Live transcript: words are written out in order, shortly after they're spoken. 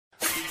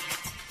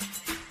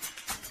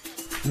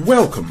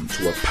Welcome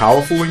to a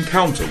powerful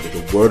encounter with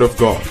the Word of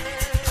God,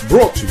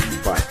 brought to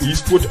you by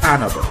Eastwood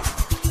Annabelle.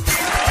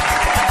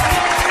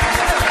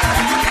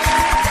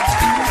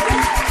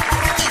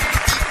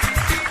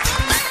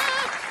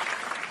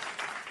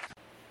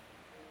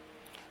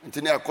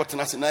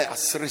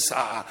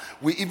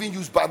 We even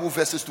use Bible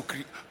verses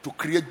to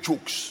create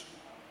jokes.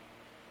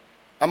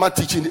 I'm not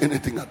teaching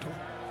anything at all.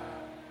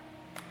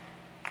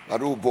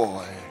 But oh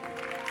boy,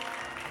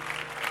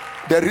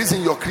 the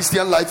reason your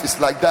Christian life is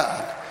like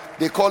that,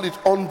 they call it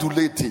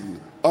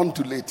undulating.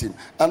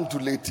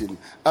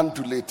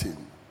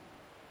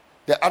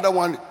 The other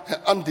one,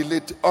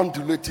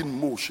 undulating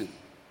motion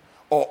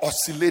or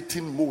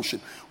oscillating motion.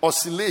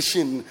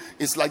 Oscillation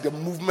is like the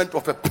movement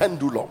of a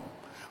pendulum.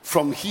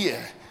 From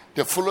here,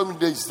 the following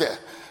day is there,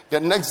 the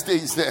next day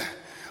is there.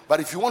 But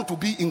if you want to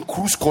be in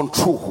cruise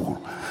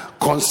control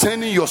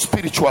concerning your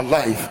spiritual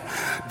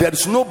life, there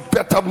is no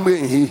better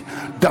way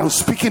than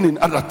speaking in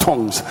other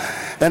tongues.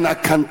 And I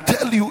can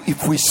tell you,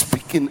 if we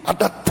speak in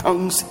other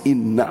tongues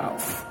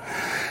enough,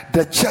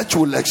 the church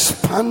will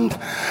expand,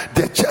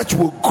 the church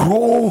will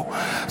grow.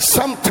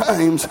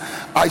 Sometimes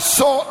I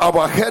saw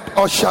our head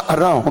usher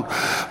around,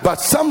 but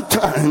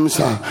sometimes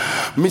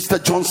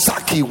Mr. John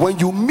Saki, when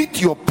you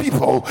meet your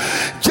people,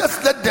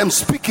 just let them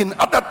speak in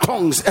other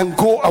tongues and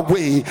go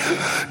away.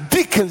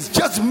 Deacons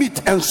just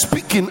meet and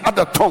speak in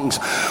other tongues.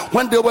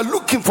 When they were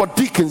looking for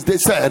deacons, they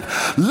said,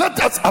 let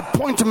us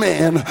appoint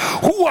men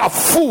who are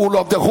full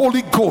of the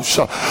Holy Ghost,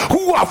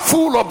 who are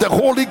full of the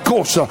Holy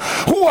Ghost,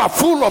 who are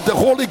full of the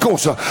Holy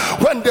Ghost.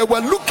 When they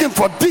were looking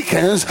for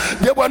deacons,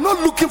 they were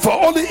not looking for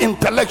only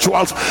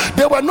intellectuals,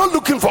 they were not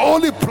looking for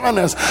only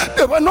planners,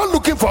 they were not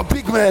looking for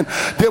big men,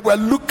 they were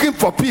looking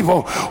for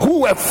people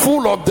who were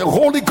full of the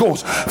Holy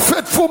Ghost,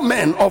 faithful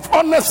men of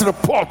honest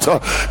report.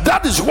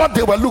 That is what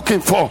they were looking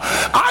for.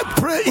 I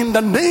pray in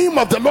the name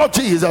of the Lord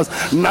Jesus.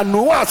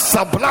 Nanua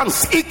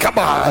Sablans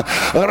Ikaba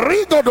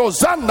Rigodo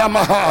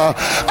Zandamaha.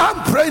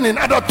 I'm praying in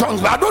other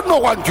tongues, but I don't know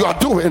what you are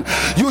doing.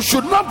 You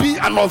should not be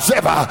an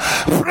observer.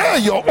 Pray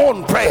your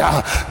own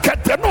prayer.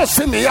 Keteno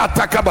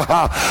Simiata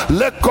Kabaha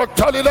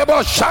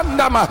Lekotolilebo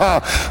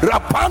Shandamaha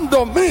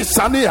Rapando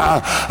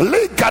Misania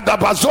Liga da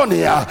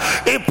Bazonia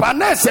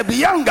Ipanese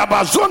Bianga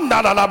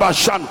Bazunda la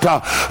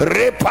Bashanta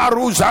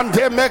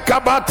Reparuzante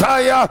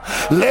Mekabataya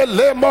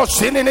Lelemo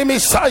Sinini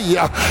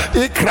Misaya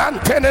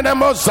Ikrantene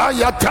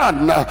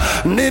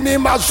Mozayatan Nini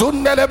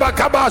Mazunele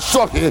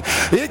Bakabasohi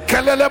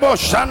Ikelelebo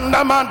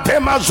Shandamante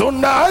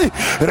Mazunai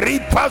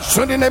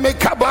Ripasunine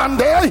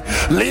Mekabande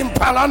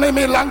Limpalane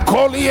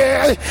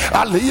Milancolie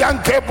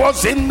Alianke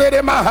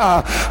Bozinde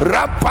Maha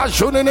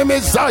Rapashunine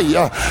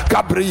Mezaya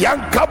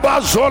Gabrianka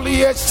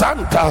Bazolie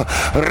Santa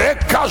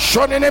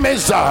Rekashonine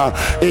Meza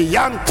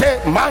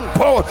Yante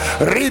Manpo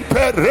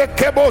Ripe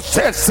Rekebo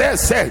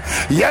Sese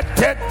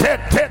Yete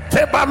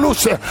Te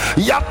Baluse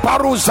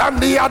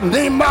Yaparuzandia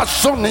Nima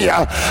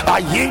Sunia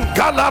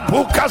Ayingala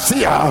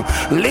Bukasia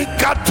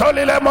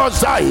Likatolile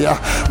Mozaya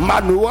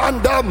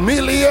Manuanda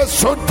Milie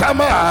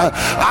Sutama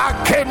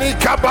Akeni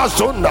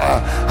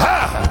Kabazunda.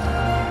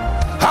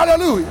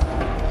 Hallelujah.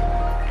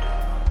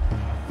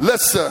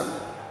 Listen,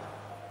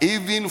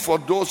 even for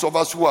those of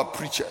us who are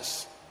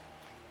preachers,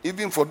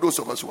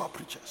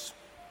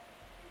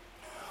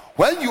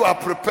 when you are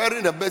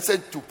preparing a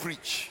message to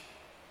preach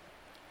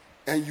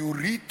and you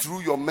read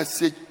through your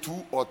message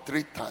 2 or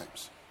 3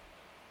 times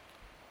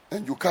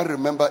and you can't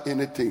remember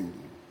anything,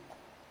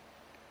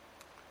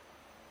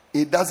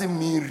 it doesn't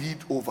mean read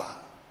over.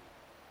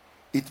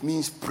 It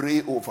means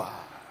pray over.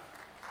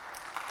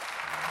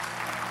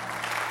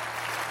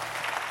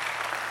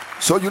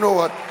 So you know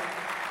what?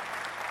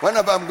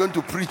 Whenever I'm going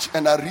to preach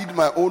and I read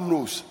my own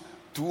notes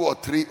 2 or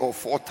 3 or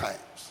 4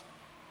 times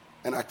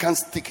and I can't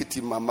stick it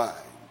in my mind,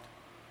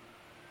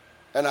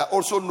 and I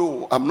also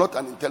know I'm not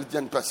an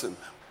intelligent person,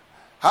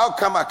 how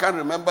come I can't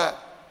remember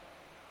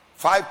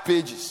 5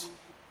 pages?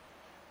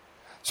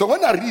 So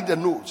when I read the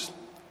notes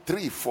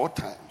 3, 4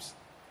 times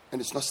and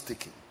it's not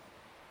sticking,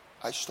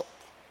 I stop.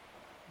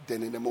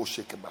 Then in the most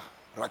shekeba,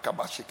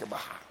 rakaba shekeba,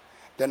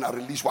 then I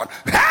release one.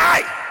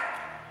 Hey!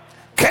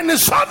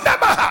 Whenever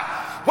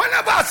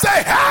I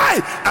say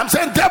hey, I'm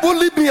saying devil,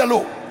 leave me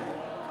alone.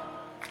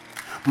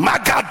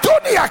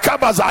 Magadonia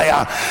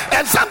Kabazaya.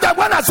 And sometimes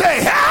when I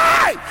say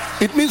hey,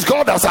 it means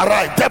God has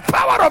arrived. The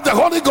power of the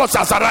Holy Ghost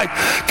has arrived.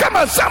 Come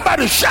on,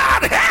 somebody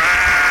shout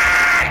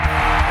hey.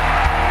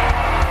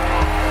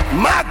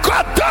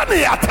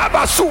 Magadonia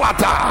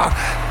Tabasuata.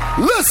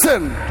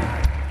 Listen,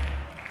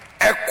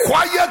 a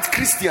quiet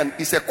Christian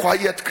is a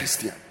quiet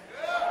Christian.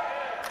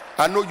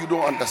 I know you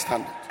don't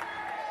understand it.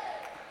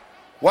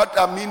 What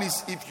I mean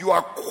is, if you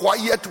are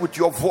quiet with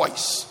your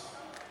voice,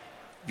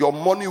 your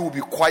money will be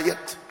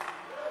quiet,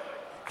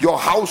 your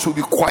house will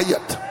be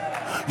quiet,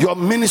 your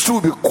ministry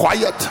will be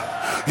quiet,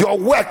 your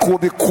work will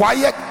be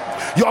quiet,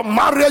 your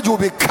marriage will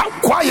become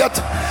quiet.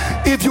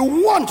 If you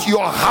want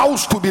your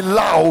house to be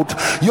loud,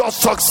 your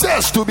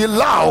success to be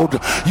loud,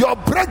 your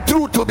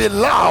breakthrough to be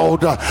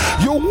loud,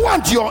 you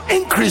want your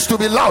increase to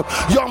be loud,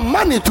 your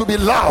money to be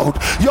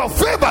loud, your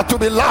favor to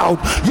be loud,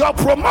 your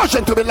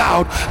promotion to be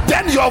loud,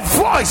 then your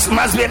voice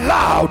must be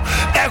loud.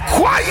 A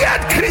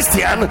quiet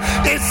Christian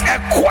is a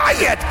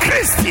quiet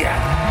Christian.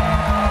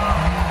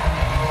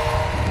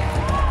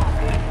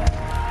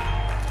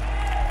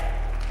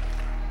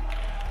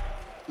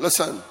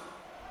 Listen,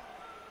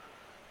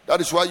 that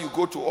is why you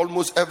go to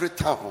almost every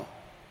town,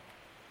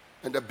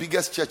 and the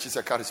biggest church is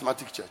a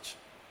charismatic church.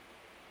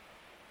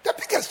 The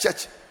biggest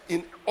church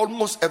in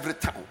almost every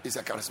town is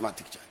a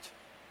charismatic church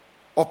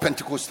or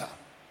Pentecostal.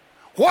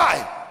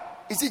 Why?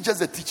 Is it just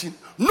the teaching?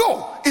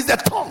 No, it's the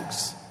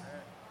tongues.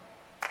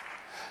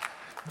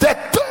 The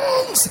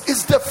tongues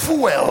is the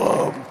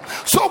fuel.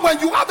 So when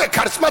you have a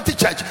charismatic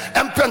church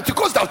and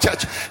Pentecostal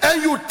church,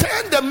 and you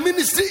turn the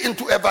ministry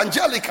into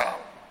evangelical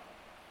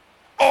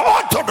or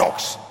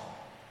orthodox,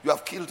 you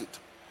have killed it.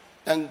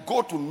 And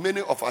go to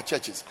many of our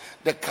churches.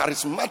 The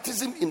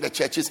charismatism in the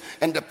churches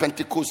and the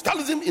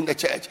Pentecostalism in the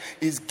church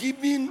is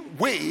giving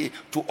way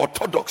to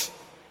orthodoxy.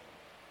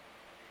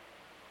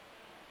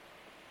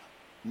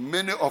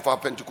 Many of our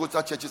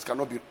Pentecostal churches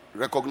cannot be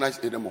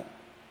recognized anymore.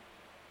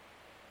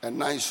 A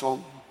nice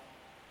song,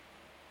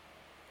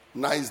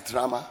 nice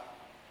drama,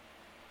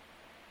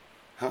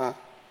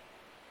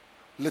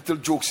 little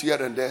jokes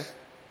here and there,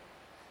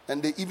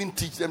 and they even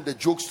teach them the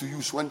jokes to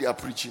use when they are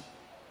preaching.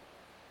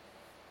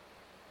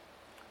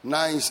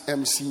 Nice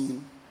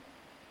emceeing,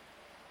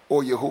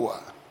 oh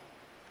Yehovah.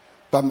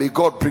 But may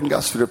God bring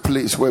us to the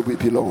place where we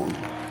belong.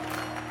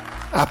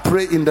 I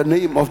pray in the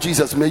name of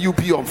Jesus, may you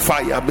be on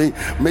fire.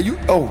 May you,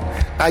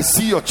 I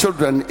see your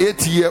children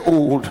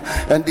 8-year-old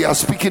and they are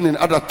speaking in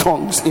other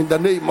tongues in the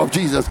name of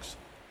Jesus.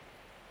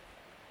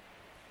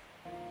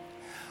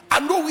 I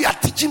know we are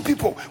teaching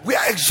people, we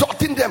are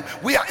exhorting them,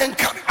 we are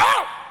encouraging.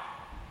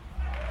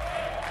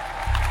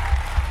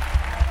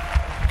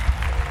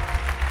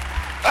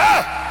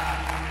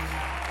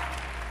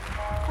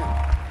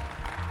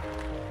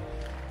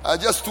 I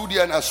just stood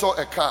here and I saw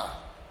a car.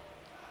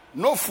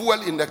 No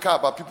fuel in the car,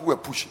 but people were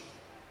pushing.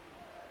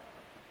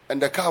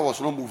 And the car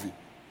was not moving.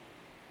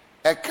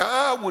 A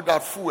car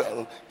without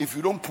fuel, if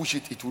you don't push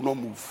it, it will not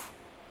move.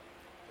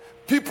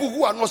 People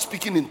who are not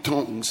speaking in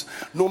tongues,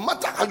 no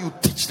matter how you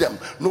teach them,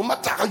 no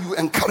matter how you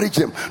encourage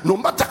them, no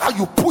matter how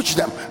you push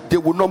them, they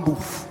will not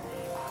move.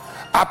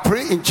 I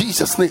pray in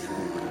Jesus' name.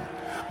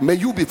 May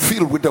you be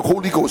filled with the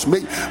Holy Ghost.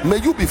 May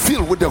you be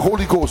filled with the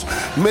Holy Ghost.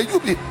 May you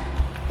be...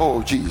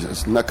 Oh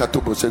Jesus,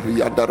 Nakatobo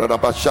Sevianda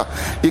Rabasha,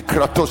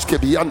 Ikratos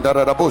Kebianda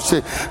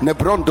Rabose,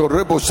 Nebrondo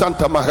Rebo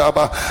Santa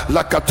Mahaba,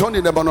 La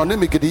Catoni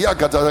Nemonimic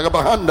Diaga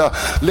Rabahanda,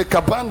 Le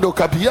Cabando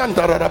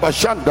Cabianda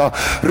Rabashanda,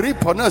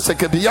 Riponese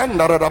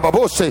Kebianda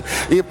Rababose,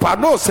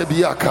 Ipanose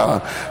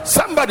Biaka.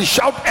 Somebody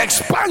shout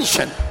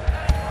expansion.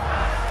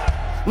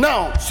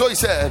 Now, so he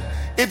said,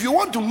 if you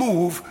want to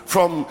move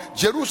from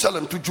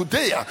Jerusalem to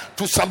Judea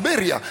to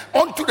Samaria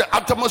onto the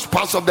uttermost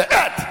parts of the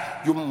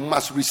earth, you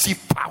must receive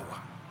power.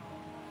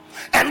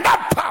 And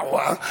that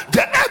power,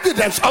 the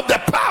evidence of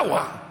the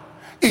power,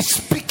 is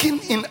speaking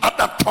in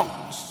other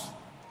tongues.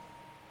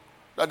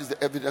 That is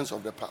the evidence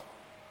of the power.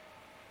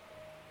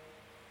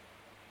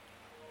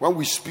 When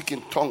we speak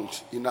in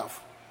tongues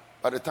enough,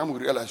 by the time we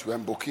realize we are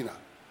in Burkina,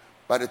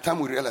 by the time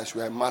we realize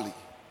we are in Mali,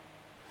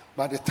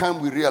 by the time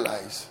we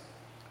realize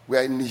we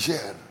are in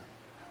Niger,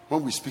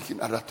 when we speak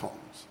in other tongues.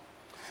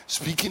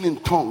 Speaking in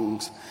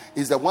tongues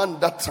is the one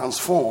that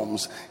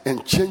transforms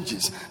and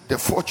changes the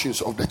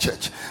fortunes of the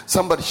church.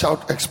 Somebody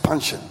shout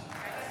expansion.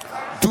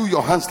 Do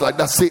your hands like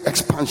that. Say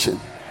expansion.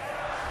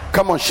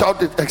 Come on,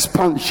 shout it,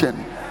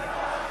 expansion.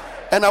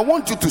 And I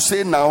want you to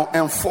say now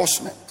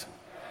enforcement.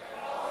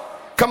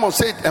 Come on,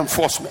 say it,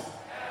 enforcement.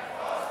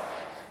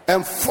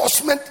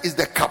 Enforcement is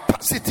the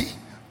capacity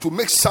to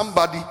make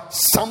somebody,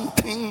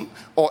 something,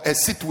 or a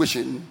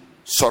situation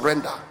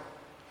surrender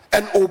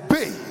and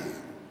obey.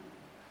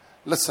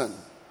 Listen,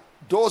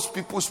 those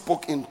people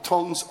spoke in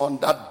tongues on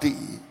that day.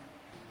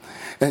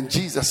 And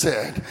Jesus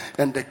said,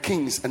 and the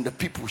kings and the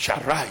people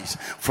shall rise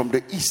from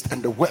the east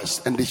and the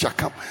west, and they shall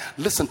come.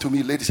 Listen to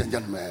me, ladies and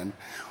gentlemen.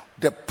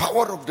 The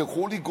power of the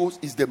Holy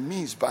Ghost is the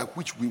means by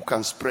which we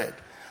can spread.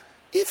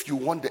 If you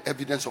want the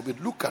evidence of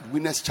it, look at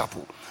Winners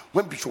Chapel.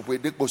 When Bishop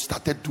Wedegbo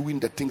started doing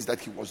the things that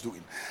he was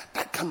doing,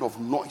 that kind of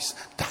noise,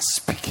 that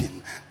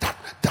speaking,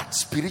 that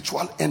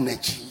spiritual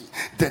energy,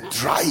 the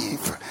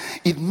drive,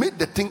 it made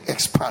the thing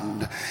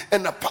expand.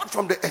 And apart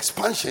from the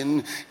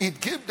expansion,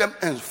 it gave them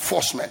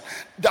enforcement.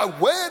 That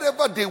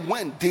wherever they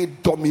went, they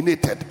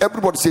dominated.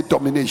 Everybody say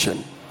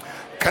domination.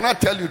 Can I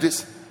tell you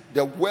this?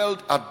 The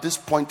world at this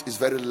point is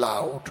very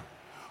loud.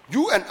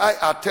 You and I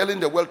are telling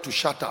the world to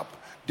shut up.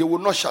 They will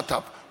not shut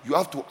up. You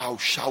have to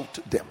outshout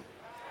them.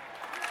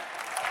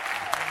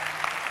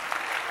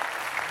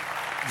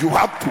 You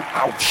have to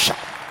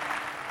outshout.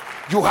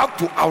 You have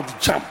to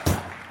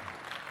outjump.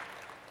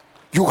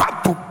 You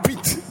have to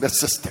beat the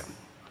system.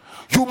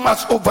 You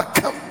must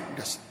overcome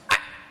this.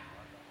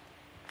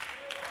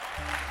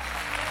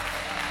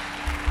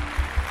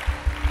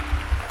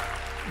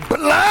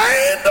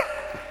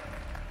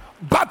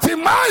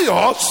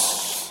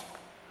 Jesus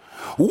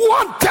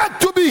wanted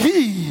to be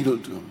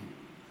healed.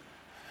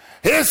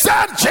 He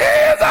said,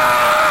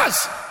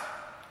 Jesus,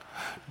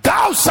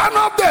 thou son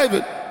of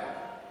David.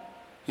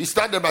 He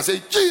started by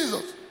saying,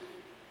 Jesus.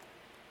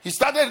 He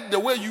started the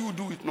way you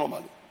do it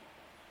normally.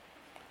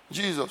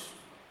 Jesus.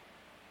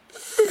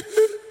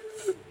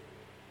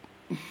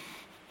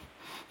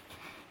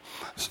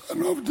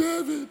 Son of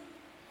David,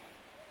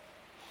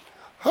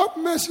 have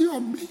mercy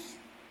on me.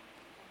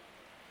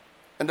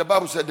 And the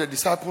Bible said the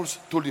disciples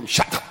told him,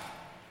 shut up.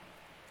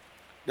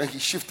 Then he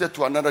shifted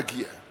to another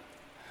gear.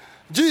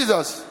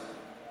 Jesus,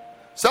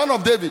 son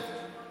of David,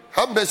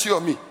 have mercy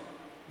on me.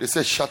 They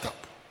said, shut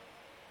up.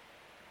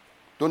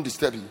 Don't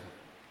disturb him.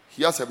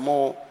 He has a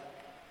more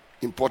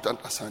important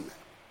assignment.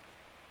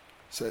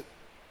 Said,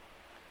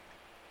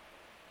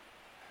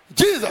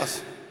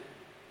 Jesus,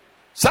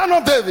 son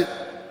of David,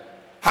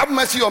 have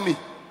mercy on me.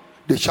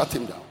 They shut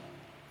him down.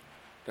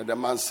 Then the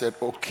man said,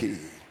 okay,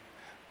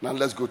 now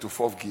let's go to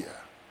fourth gear.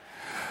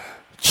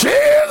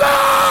 Jesus,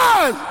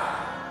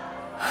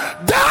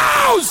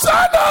 thou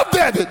son of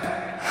David,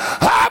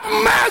 have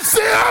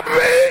mercy on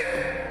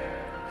me.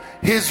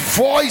 His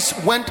voice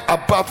went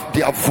above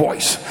their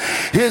voice.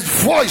 His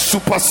voice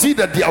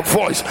superseded their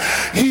voice.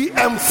 He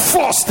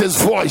enforced his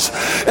voice.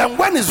 And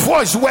when his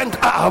voice went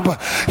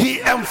up,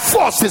 he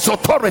enforced his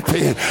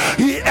authority.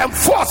 He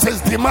enforced his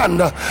demand.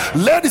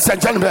 Ladies and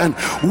gentlemen,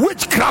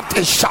 witchcraft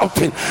is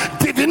shouting.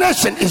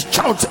 Divination is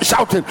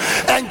shouting.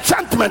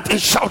 Enchantment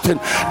is shouting.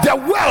 The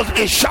world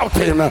is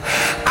shouting.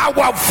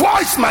 Our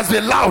voice must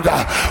be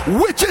louder.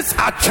 Witches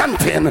are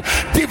chanting.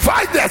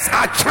 Diviners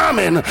are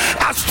charming.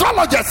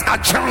 Astrologers are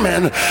charming.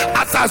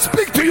 As I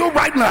speak to you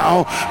right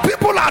now,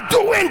 people are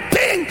doing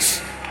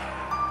things.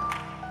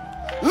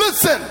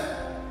 Listen,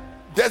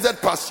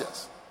 desert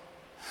pastures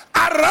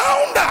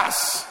around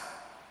us,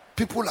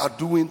 people are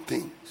doing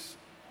things.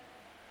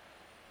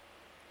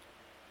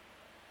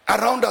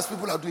 Around us,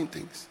 people are doing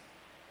things.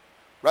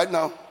 Right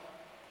now,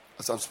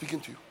 as I'm speaking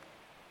to you,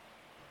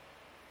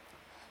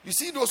 you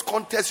see those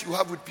contests you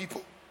have with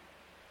people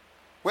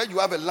where you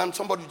have a land,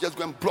 somebody just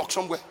go and block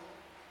somewhere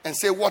and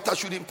say water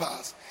shouldn't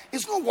pass.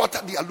 It's not water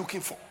they are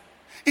looking for.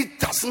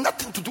 It has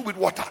nothing to do with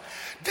water.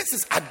 This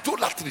is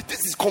idolatry.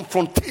 This is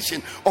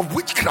confrontation of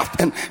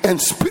witchcraft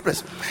and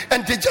spirits.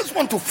 And they just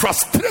want to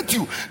frustrate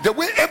you the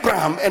way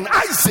Abraham and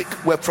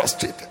Isaac were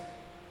frustrated.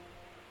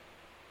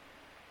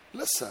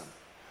 Listen,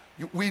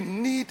 we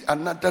need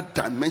another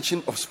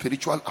dimension of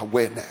spiritual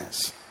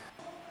awareness.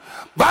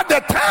 But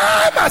the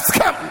time has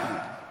come.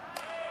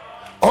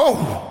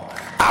 Oh,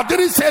 I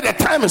didn't say the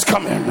time is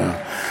coming.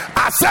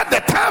 I said the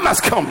time has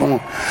come.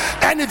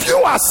 And if you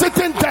are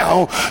sitting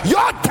down,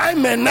 your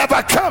time may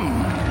never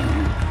come.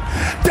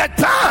 The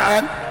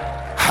time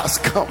has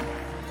come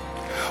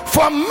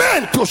for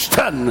men to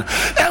stand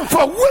and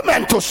for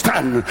women to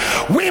stand.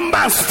 We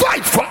must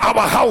fight for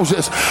our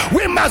houses.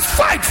 We must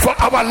fight for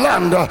our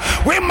land.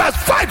 We must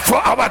fight for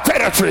our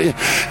territory.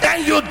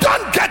 And you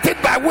don't get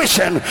it by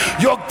wishing,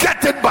 you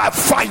get it by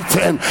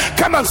fighting.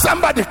 Come on,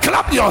 somebody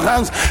clap your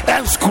hands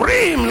and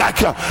scream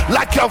like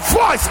your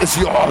voice is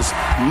yours.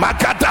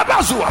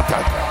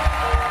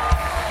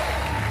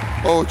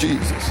 Oh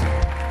Jesus,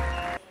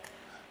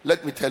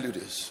 let me tell you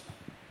this.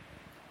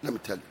 Let me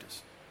tell you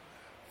this.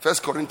 1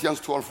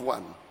 Corinthians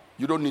 12:1.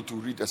 You don't need to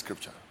read the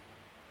scripture.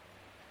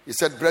 He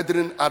said,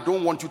 brethren, I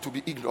don't want you to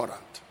be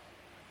ignorant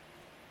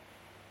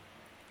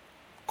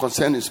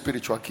concerning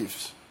spiritual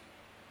gifts.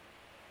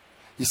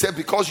 He said,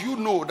 because you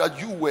know that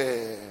you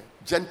were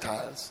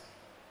Gentiles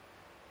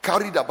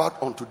carried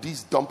about unto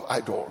these dumb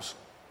idols,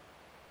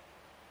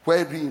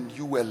 wherein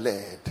you were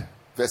led.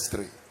 Verse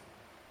 3.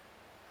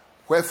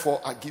 Wherefore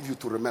I give you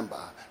to remember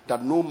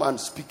that no man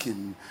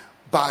speaking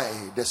by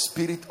the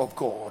Spirit of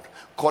God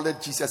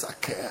calleth Jesus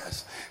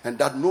accursed, and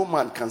that no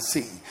man can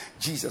say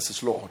Jesus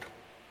is Lord.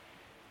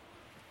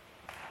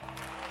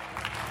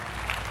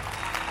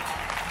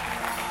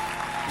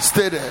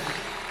 Stay there.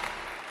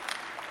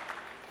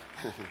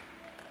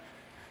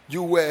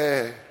 You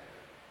were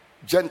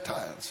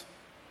Gentiles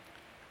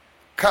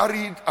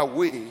carried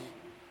away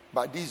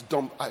by these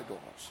dumb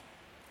idols.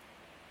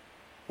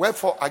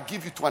 Wherefore I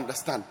give you to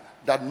understand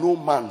that no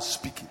man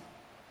speaking.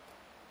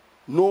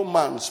 No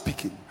man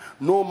speaking.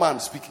 No man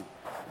speaking.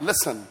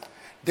 Listen,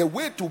 the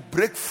way to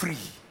break free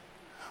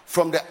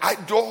from the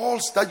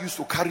idols that used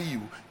to carry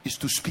you is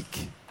to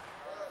speak.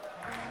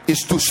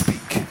 Is to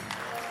speak.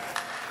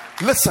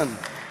 Listen,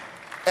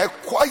 a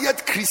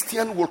quiet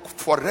Christian will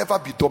forever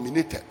be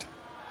dominated.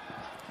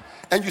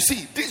 And you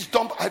see, these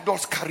dumb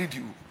idols carried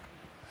you.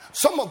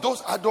 Some of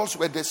those idols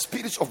were the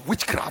spirits of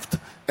witchcraft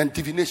and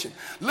divination.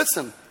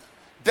 Listen,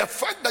 the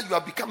fact that you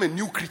have become a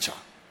new creature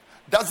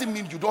doesn't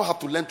mean you don't have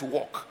to learn to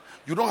walk.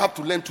 You don't have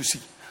to learn to see.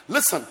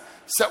 Listen,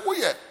 say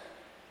we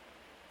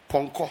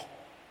ponko.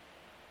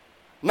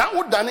 Now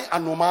udani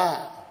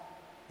anoma,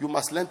 you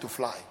must learn to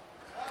fly.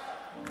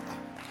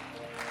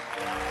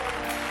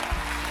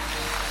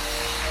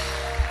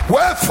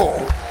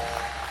 Wherefore,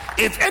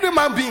 if any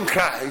man be in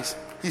Christ,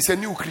 he's a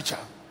new creature.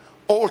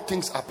 all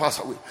things are passed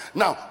away.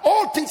 Now,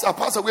 all things are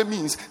passed away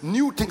means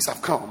new things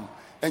have come,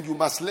 and you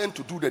must learn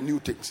to do the new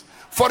things.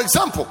 For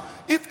example,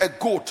 if a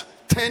goat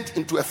turned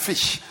into a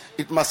fish,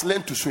 it must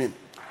learn to swim.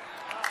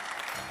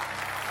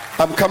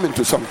 I'm coming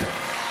to something.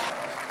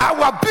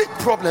 Our big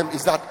problem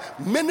is that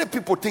many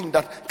people think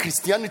that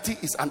Christianity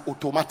is an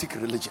automatic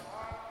religion.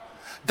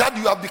 That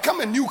you have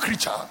become a new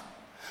creature.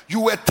 You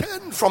were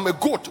turned from a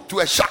goat to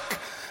a shark,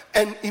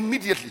 and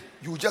immediately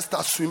you just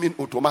start swimming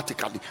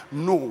automatically.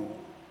 No.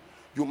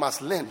 You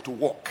must learn to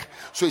walk.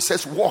 So he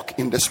says, walk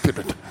in the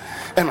spirit.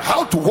 And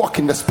how to walk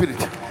in the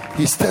spirit?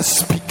 He says,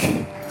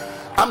 speak.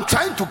 I'm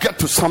trying to get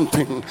to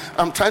something.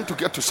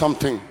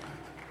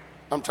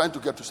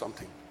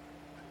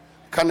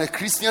 Can a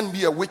Christian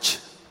be a witch?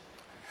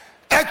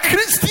 A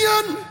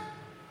Christian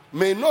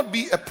may not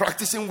be a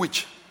practicing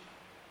witch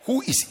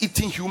who is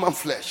eating human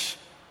flesh,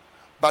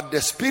 but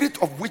the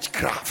spirit of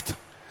witchcraft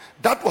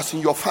that was in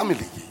your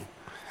family,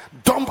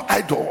 dumb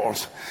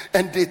idols,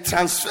 and they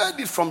transferred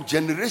it from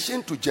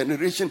generation to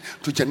generation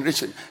to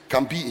generation,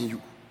 can be in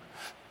you.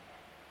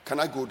 Can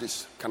I go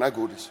this?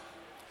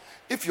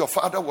 If your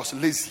father was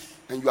lazy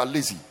and you are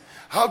lazy,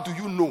 how do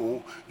you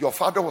know your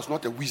father was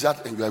not a wizard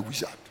and you are a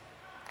wizard?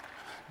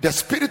 The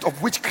spirit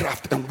of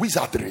witchcraft and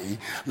wizardry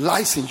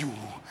lies in you.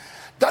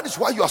 That is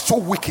why you are so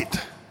wicked.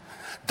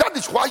 That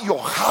is why your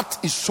heart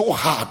is so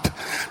hard.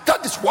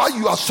 That is why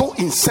you are so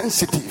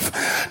insensitive.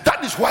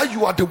 That is why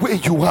you are the way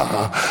you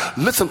are.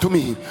 Listen to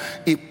me.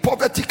 If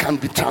poverty can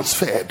be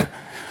transferred,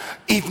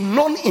 if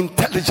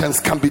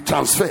non-intelligence can be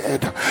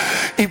transferred,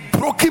 if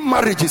broken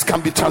marriages can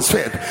be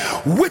transferred,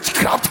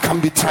 witchcraft can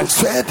be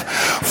transferred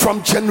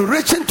from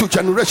generation to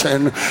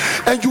generation,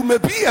 and you may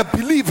be a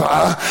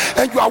believer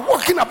and you are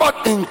walking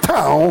about in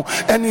town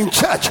and in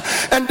church,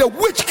 and the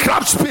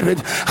witchcraft spirit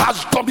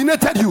has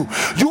dominated you.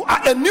 You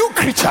are a new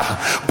creature,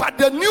 but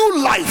the new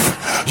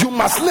life, you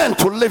must learn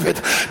to live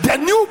it. The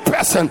new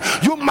person,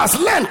 you must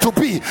learn to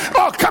be.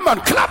 Oh, come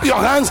on, clap your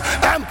hands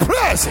and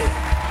praise it.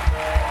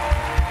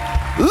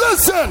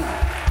 Listen.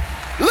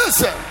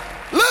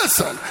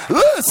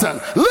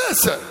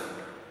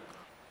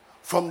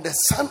 From the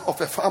son of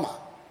a farmer,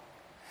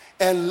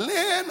 and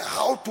learn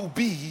how to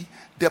be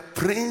the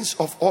prince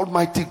of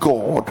Almighty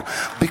God,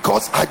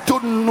 because I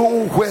don't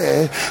know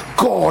where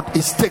God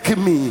is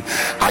taking me.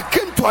 I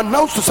came to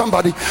announce to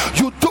somebody,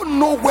 you don't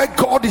know where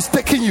God is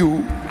taking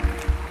you.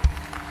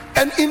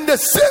 And in the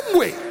same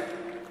way,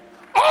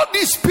 all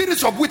these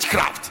spirits of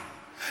witchcraft,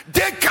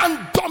 they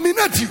can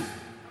dominate you.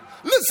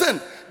 Listen,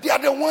 they are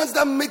the ones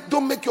that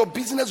don't make your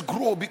business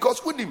grow,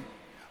 because with him,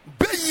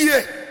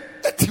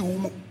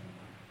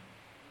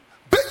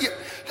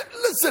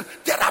 listen,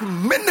 there are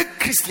many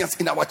Christians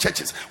in our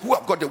churches who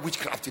have got the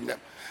witchcraft in them.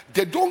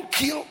 They don't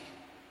kill,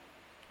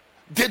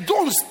 they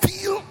don't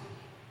steal.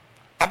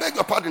 I beg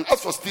your pardon,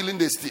 as for stealing,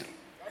 they steal.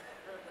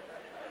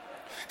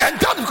 And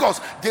that's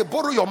because they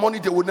borrow your money,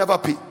 they will never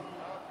pay.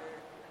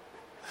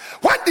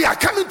 When they are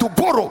coming to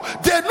borrow,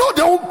 they know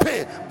they won't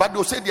pay, but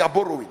they'll say they are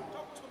borrowing.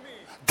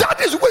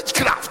 That is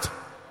witchcraft.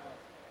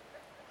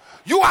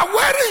 You are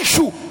wearing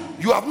shoe,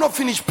 you have not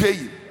finished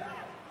paying.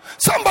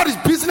 Somebody's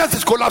business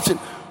is collapsing.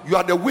 You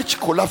are the witch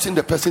collapsing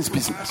the person's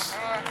business.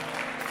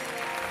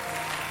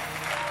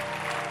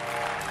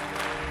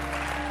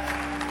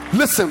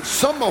 Listen,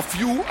 some of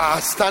you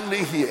are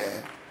standing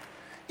here,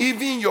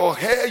 even your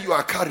hair you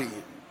are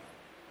carrying,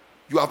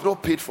 you have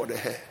not paid for the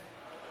hair.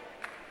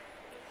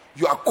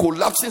 You are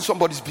collapsing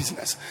somebody's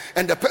business,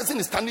 and the person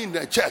is standing in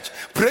the church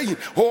praying,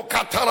 oh,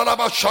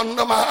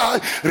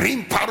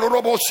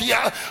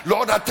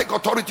 Lord, I take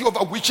authority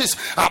over witches.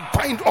 I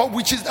bind all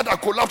witches that are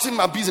collapsing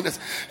my business.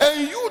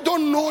 And you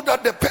don't know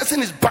that the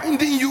person is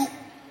binding you.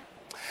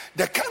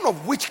 The kind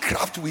of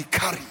witchcraft we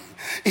carry,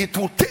 it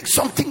will take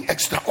something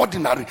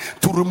extraordinary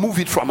to remove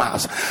it from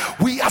us.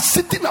 We are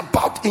sitting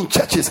about in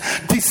churches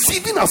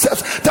deceiving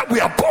ourselves that we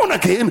are born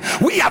again,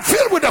 we are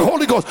filled with the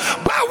Holy Ghost,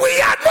 but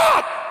we are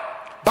not.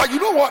 But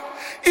you know what?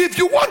 If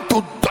you want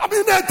to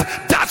dominate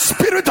that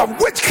spirit of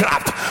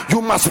witchcraft,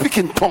 you must speak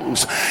in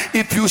tongues.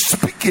 If you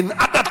speak in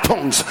other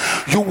tongues,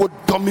 you will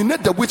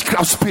dominate the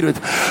witchcraft spirit.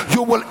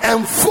 You will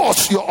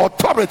enforce your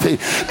authority,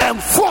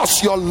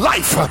 enforce your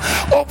life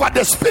over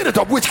the spirit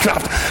of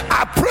witchcraft.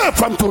 I pray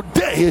from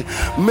today,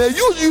 may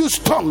you use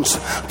tongues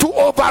to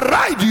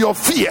override your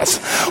fears,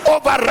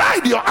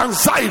 override your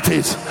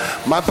anxieties.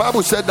 My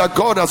Bible said that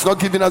God has not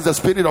given us the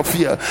spirit of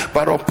fear,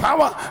 but of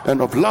power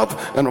and of love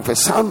and of a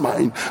sound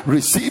mind.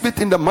 Receive it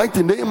in the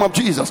mighty name of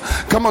Jesus.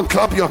 Come on,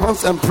 clap your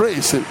hands and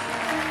praise him.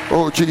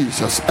 Oh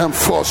Jesus,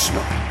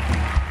 enforcement.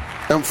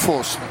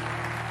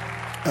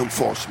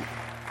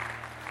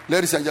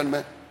 Ladies and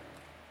gentlemen,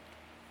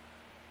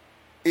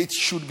 it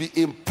should be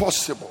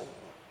impossible,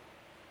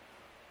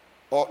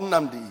 or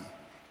Nnamdi,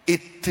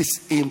 it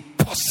is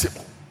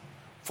impossible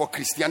for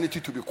Christianity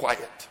to be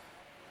quiet.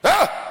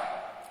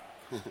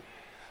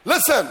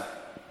 Listen,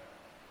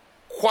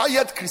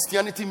 quiet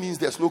Christianity means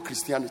there's no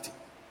Christianity.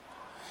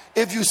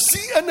 If you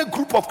see any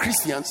group of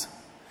Christians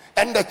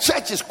and the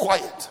church is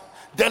quiet,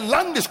 the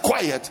land is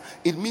quiet,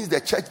 it means the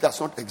church does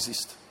not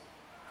exist.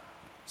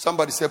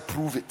 Somebody said,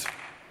 prove it.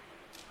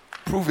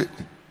 Prove it.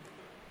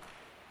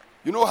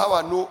 You know how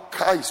I know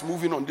car is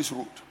moving on this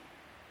road?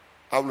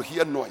 I will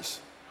hear noise.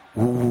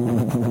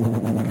 Then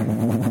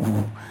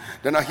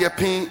I hear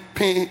ping,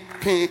 ping,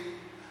 ping.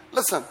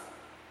 Listen.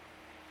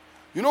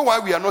 You know why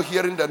we are not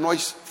hearing the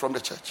noise from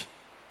the church?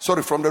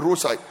 Sorry, from the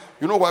roadside.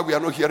 You know why we are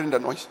not hearing the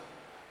noise?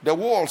 The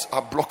walls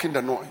are blocking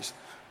the noise.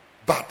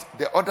 But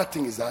the other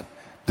thing is that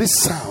this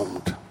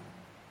sound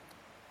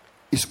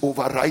is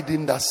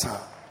overriding that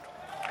sound.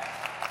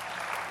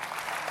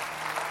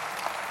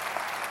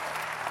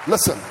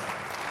 Listen.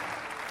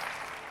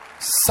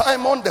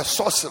 Simon the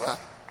sorcerer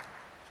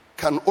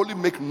can only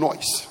make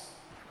noise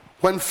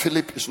when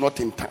Philip is not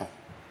in town.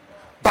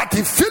 But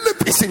if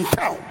Philip is in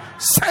town,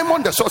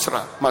 Simon the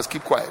sorcerer must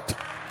keep quiet.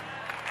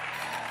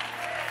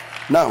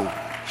 Now,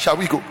 shall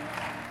we go?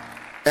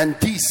 And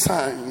these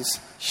signs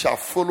shall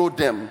follow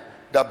them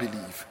that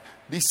believe.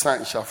 These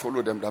signs shall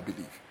follow them that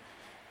believe.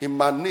 In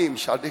my name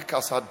shall they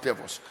cast out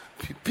devils.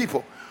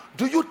 People,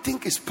 do you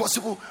think it's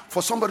possible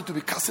for somebody to be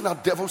casting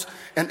out devils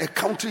and a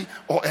country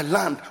or a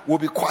land will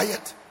be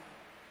quiet?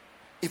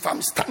 If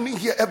I'm standing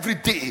here every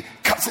day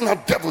casting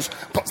out devils,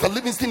 Pastor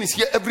Livingston is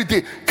here every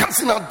day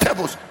casting out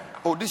devils,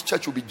 oh, this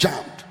church will be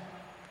jammed.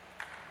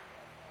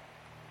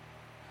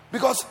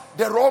 Because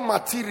the raw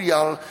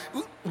material,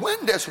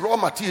 when there's raw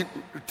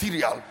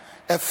material,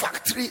 a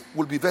factory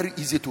will be very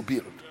easy to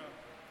build.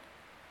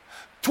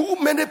 Too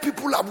many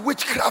people have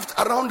witchcraft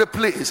around the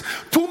place.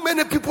 Too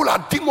many people are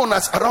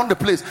demonists around the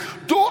place.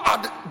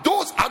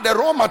 Those are the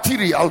raw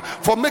material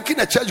for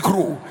making a church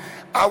grow.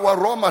 Our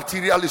raw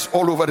material is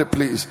all over the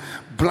place.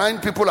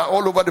 Blind people are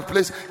all over the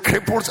place.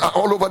 Cripples are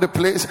all over the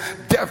place.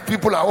 Deaf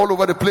people are all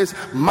over the place.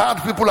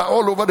 Mad people are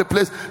all over the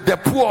place. The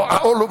poor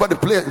are all over the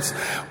place.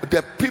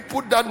 The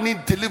people that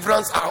need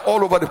deliverance are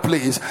all over the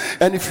place.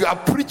 And if you are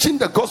preaching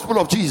the gospel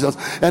of Jesus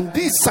and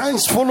these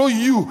signs follow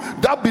you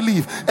that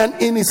believe, and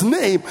in his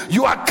name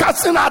you are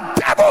casting out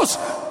devils,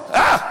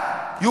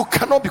 you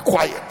cannot be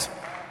quiet.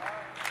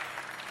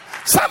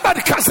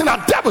 Somebody casting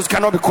out devils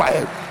cannot be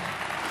quiet.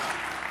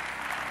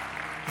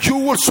 You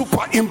will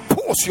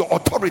superimpose your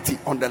authority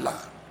on the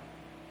land.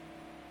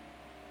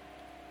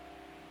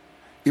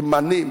 In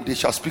my name they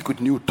shall speak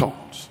with new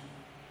tongues.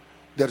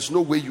 There is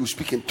no way you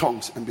speak in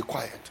tongues and be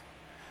quiet.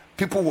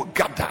 People will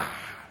gather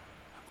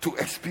to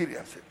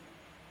experience it.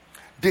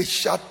 They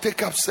shall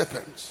take up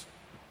serpents.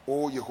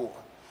 Oh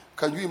Jehovah.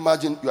 Can you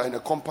imagine you are in a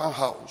compound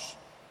house?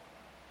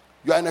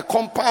 You are in a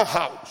compound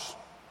house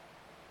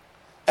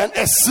and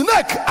a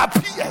snake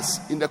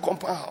appears in the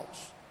compound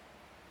house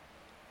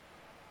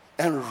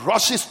and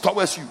rushes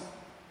towards you.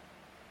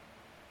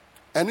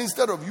 And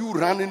instead of you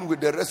running with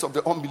the rest of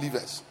the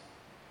unbelievers,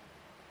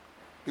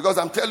 because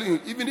I'm telling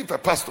you, even if a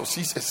pastor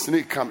sees a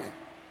snake coming,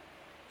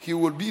 he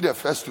will be the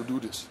first to do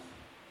this.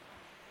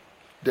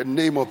 The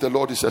name of the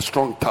Lord is a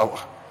strong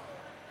tower.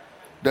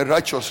 The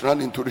righteous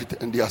run into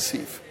it and they are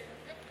safe.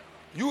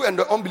 You and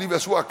the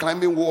unbelievers who are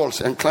climbing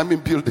walls and climbing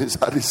buildings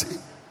are the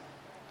same.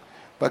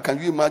 But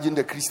can you imagine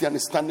the Christian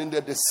is standing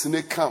there, the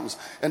snake comes,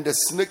 and the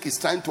snake is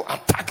trying to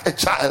attack a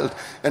child,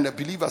 and the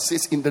believer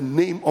says, in the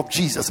name of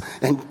Jesus,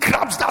 and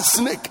grabs that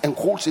snake and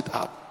holds it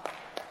up.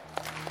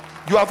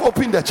 You have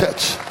opened the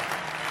church.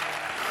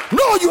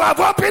 No, you have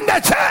opened the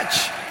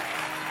church.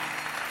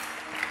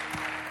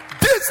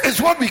 This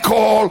is what we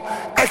call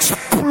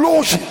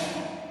explosion.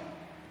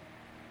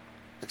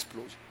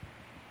 Explosion.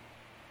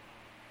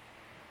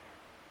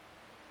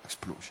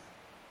 Explosion.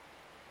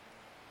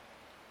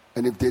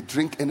 And if they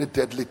drink any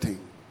deadly thing,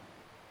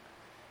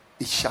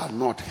 it shall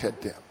not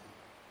hurt them.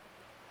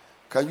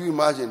 Can you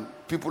imagine?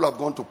 People have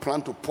gone to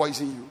plan to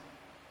poison you,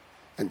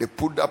 and they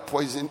put that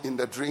poison in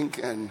the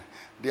drink, and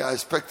they are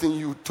expecting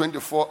you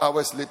 24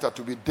 hours later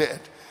to be dead.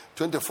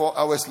 24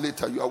 hours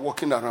later, you are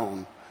walking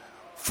around.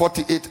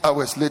 48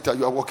 hours later,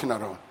 you are walking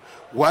around.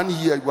 1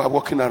 year, you are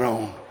walking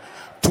around.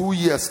 2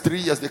 years, 3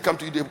 years, they come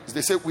to you,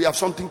 they say, we have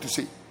something to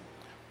say.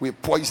 We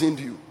poisoned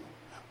you.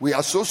 We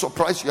are so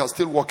surprised you are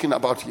still walking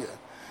about here.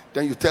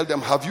 Then you tell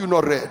them, have you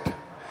not read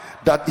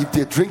that if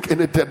they drink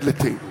any deadly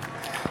thing,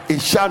 it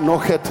shall not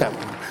hurt them?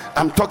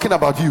 I'm talking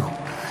about you.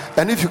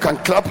 And if you can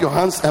clap your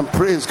hands and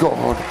praise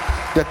God,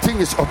 the thing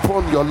is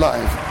upon your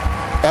life.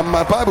 And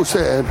my Bible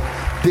said,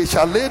 they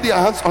shall lay their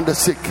hands on the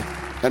sick,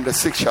 and the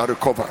sick shall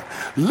recover.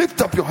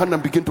 Lift up your hand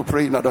and begin to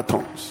pray in other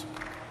tongues.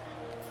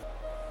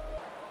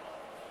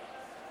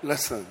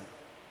 Listen,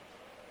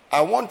 I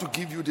want to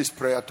give you this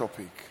prayer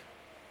topic.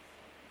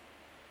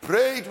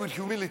 Pray it with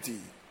humility.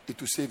 It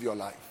will save your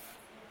life.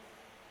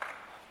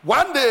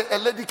 One day, a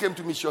lady came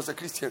to me. She was a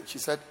Christian. She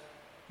said,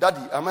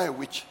 Daddy, am I a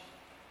witch?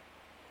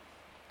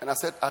 And I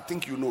said, I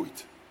think you know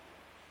it.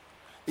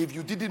 If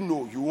you didn't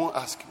know, you won't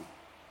ask me.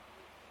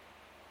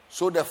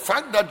 So the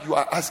fact that you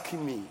are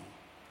asking me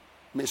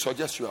may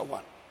suggest you are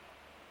one.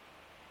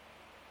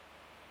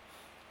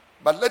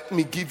 But let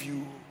me give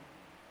you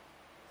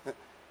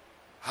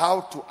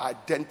how to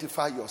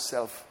identify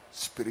yourself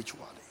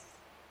spiritually.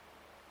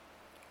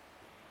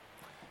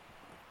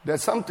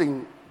 There's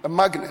something, a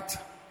magnet,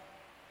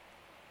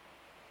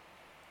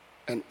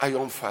 and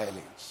iron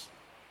filings.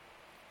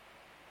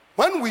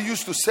 When we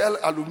used to sell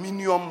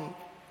aluminium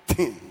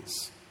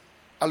tins,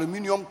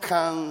 aluminium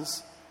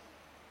cans,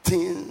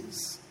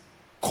 tins,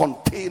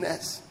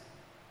 containers,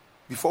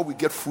 before we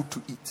get food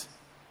to eat,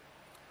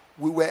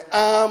 we were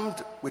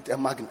armed with a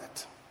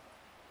magnet.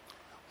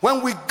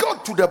 When we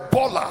got to the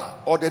bola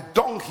or the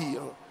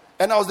dunghill,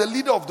 and I was the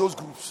leader of those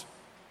groups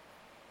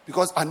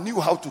because I knew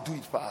how to do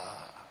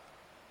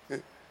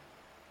it.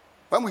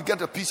 When we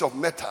get a piece of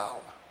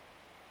metal,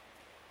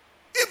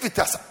 if it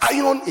has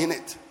iron in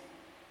it,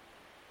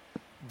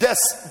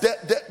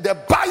 the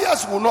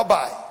buyers will not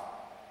buy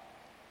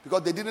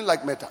because they didn't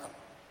like metal.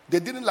 They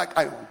didn't like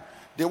iron.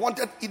 They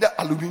wanted either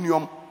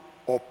aluminium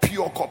or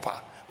pure copper.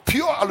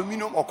 Pure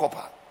aluminium or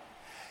copper.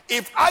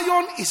 If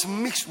iron is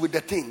mixed with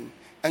the thing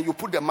and you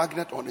put the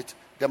magnet on it,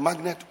 the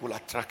magnet will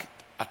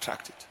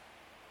attract it.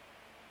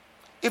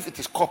 If it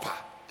is copper,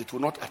 it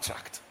will not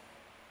attract.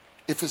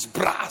 If it's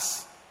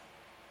brass,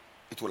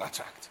 it will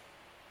attract.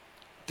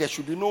 There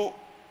should be no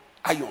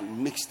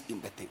iron mixed in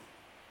the thing.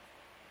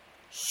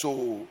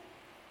 So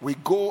we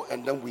go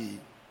and then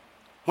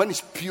when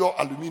it's pure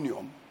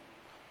aluminium,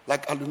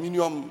 like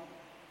aluminium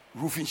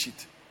roofing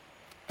sheet,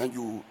 and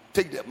you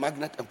take the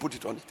magnet and put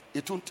it on it,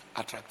 it won't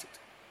attract it.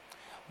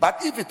 But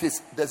if it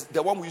is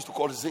the one we used to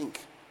call zinc,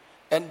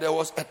 and there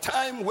was a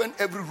time when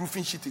every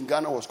roofing sheet in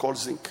Ghana was called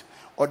zinc,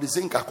 or the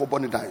zinc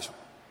acarbonidized.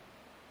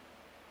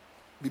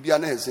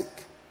 Bibiana is zinc.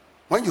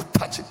 When you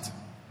touch it,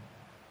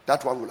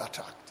 that one will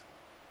attract.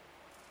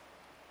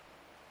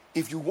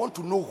 If you want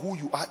to know who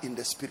you are in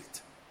the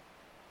spirit,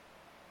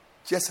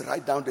 just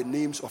write down the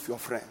names of your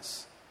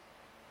friends.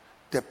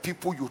 The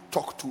people you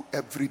talk to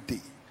every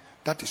day.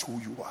 That is who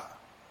you are.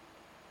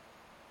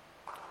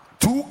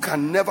 Two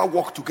can never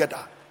walk together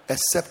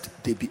except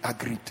they be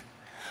agreed.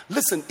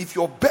 Listen, if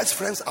your best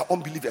friends are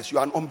unbelievers, you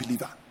are an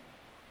unbeliever.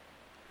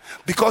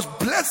 Because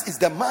blessed is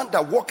the man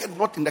that walketh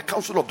not in the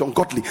counsel of the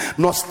ungodly,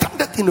 nor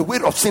standeth in the way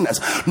of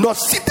sinners, nor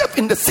sitteth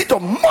in the seat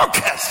of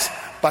mockers,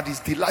 but his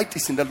delight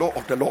is in the law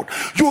of the Lord.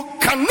 You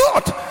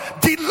cannot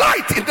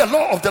delight in the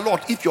law of the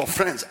Lord if your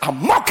friends are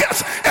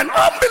mockers and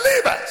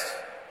unbelievers.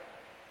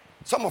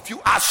 Some of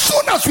you, as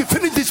soon as we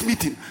finish this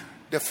meeting,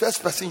 the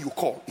first person you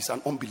call is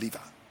an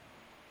unbeliever.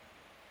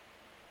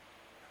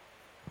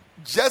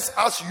 Just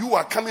as you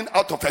are coming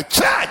out of a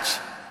church,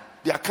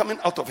 they are coming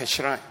out of a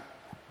shrine.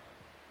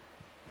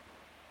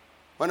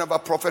 Whenever a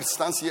prophet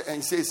stands here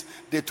and says,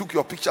 they took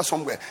your picture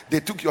somewhere, they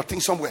took your thing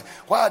somewhere,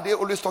 why are they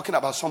always talking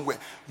about somewhere?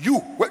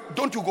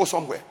 Don't you go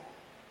somewhere?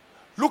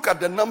 Look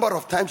at the number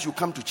of times you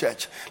come to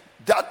church.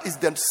 That is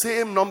the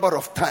same number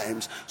of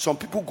times some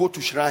people go to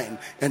shrine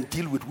and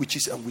deal with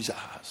witches and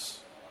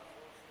wizards.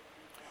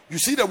 You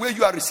see the way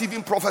you are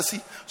receiving prophecy?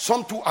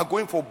 Some two are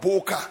going for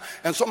Boka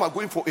and some are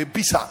going for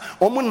Ebisa.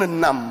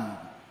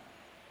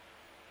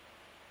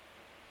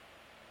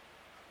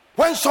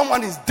 When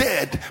someone is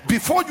dead,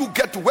 before you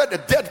get to where the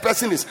dead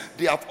person is,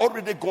 they have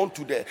already gone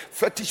to the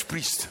fetish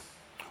priest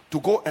to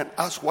go and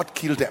ask what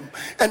killed them.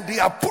 And they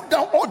have put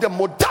down all the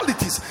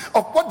modalities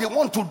of what they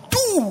want to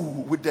do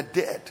with the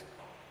dead.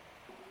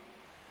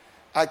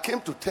 I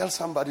came to tell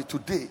somebody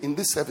today in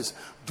this service,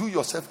 do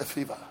yourself a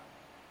favor.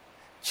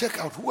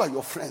 Check out who are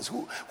your friends.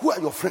 Who are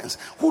your friends?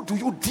 Who do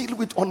you deal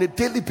with on a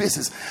daily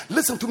basis?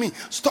 Listen to me.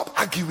 Stop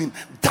arguing.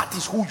 That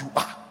is who you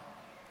are.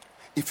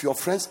 If your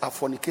friends are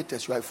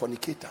fornicators, you are a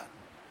fornicator.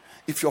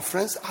 If your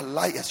friends are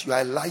liars, you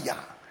are a liar.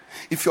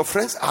 If your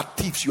friends are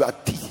thieves, you are a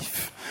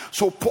thief.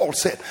 So Paul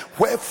said,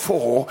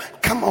 wherefore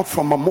come out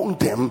from among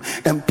them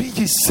and be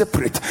ye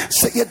separate,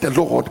 saith the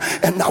Lord,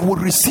 and I will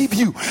receive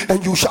you,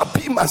 and you shall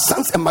be my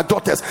sons and my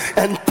daughters,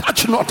 and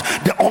touch not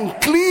the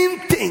unclean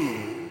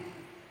thing.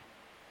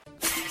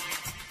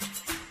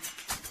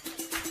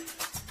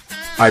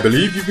 I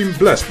believe you've been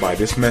blessed by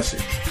this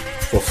message.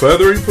 For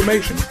further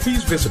information,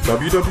 please visit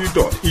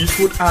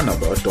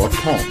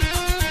www.eastwoodanaba.com.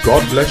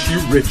 God bless you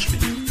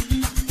richly.